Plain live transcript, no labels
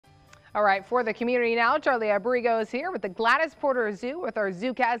All right, for the community now, Charlie Abrigo is here with the Gladys Porter Zoo with our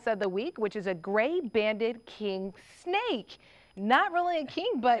ZooCast of the week, which is a gray banded king snake. Not really a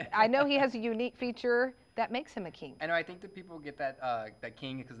king, but I know he has a unique feature that makes him a king. I know. I think that people get that that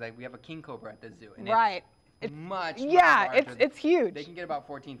king because we have a king cobra at the zoo, and right. It's much larger. It's huge. They can get about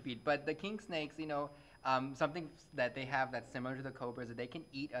 14 feet, but the king snakes, you know, something that they have that's similar to the cobras, that they can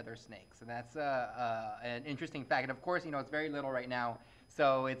eat other snakes, and that's an interesting fact. And of course, you know, it's very little right now,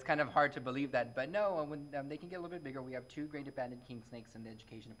 so it's kind of hard to believe that. But no, when they can get a little bit bigger. We have 2 gray banded king snakes in the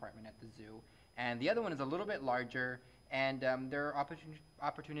education department at the zoo, and the other one is a little bit larger. And they're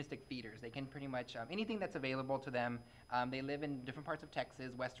opportunistic feeders. They can pretty much anything that's available to them. They live in different parts of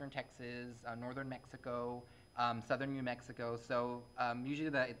Texas, western Texas, northern Mexico, southern New Mexico. So usually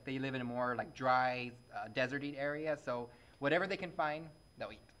they live in a more like dry, deserty area. So whatever they can find,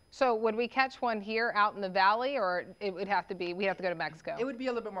 they'll eat. So would we catch one here out in the valley, or it would have to be, we have to go to Mexico? It would be a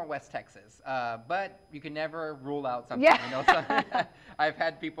little bit more West Texas, but you can never rule out something. Yeah. You know, so I've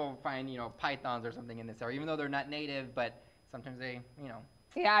had people find, you know, pythons or something in this area, even though they're not native, but sometimes they, you know.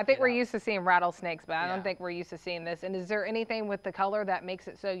 Yeah, I think we're used to seeing rattlesnakes, but I don't think we're used to seeing this. And is there anything with the color that makes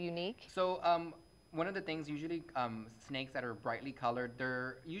it so unique? So one of the things, usually snakes that are brightly colored,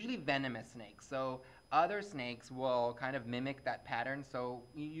 they're usually venomous snakes. So other snakes will kind of mimic that pattern. So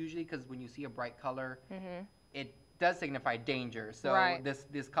usually, because when you see a bright color, it does signify danger. So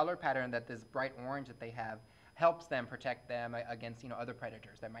this color pattern, that this bright orange that they have, helps them protect them against, you know, other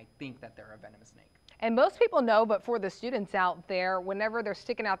predators that might think that they're a venomous snake. And most people know, but for the students out there, whenever they're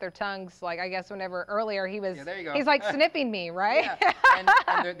sticking out their tongues, like I guess whenever earlier he was, there you go. He's like sniffing me, right? Yeah,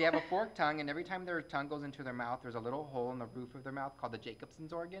 and they have a forked tongue, and every time their tongue goes into their mouth, there's a little hole in the roof of their mouth called the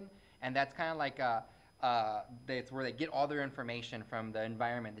Jacobson's organ, and that's kind of like it's where they get all their information from the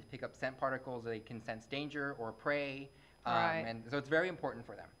environment. They pick up scent particles, they can sense danger or prey, and so it's very important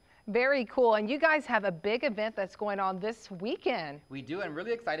for them. Very cool. And you guys have a big event that's going on this weekend. We do. I'm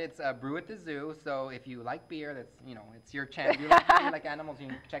really excited. It's Brew at the Zoo. So if you like beer, that's, you know, it's your chance. If you like beer, you like animals, you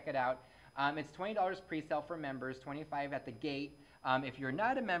can check it out. It's $20 pre-sale for members, $25 at the gate. If you're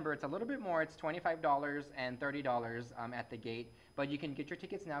not a member, it's a little bit more. It's $25 and $30 at the gate. But you can get your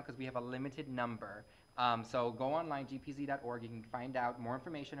tickets now because we have a limited number. So go online, gpz.org. You can find out more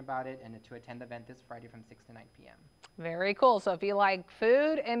information about it and to attend the event this Friday from 6 to 9 p.m. Very cool. So if you like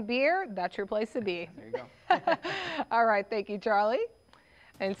food and beer, that's your place to be. There you go. All right. Thank you, Charlie.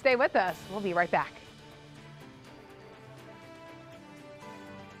 And stay with us. We'll be right back.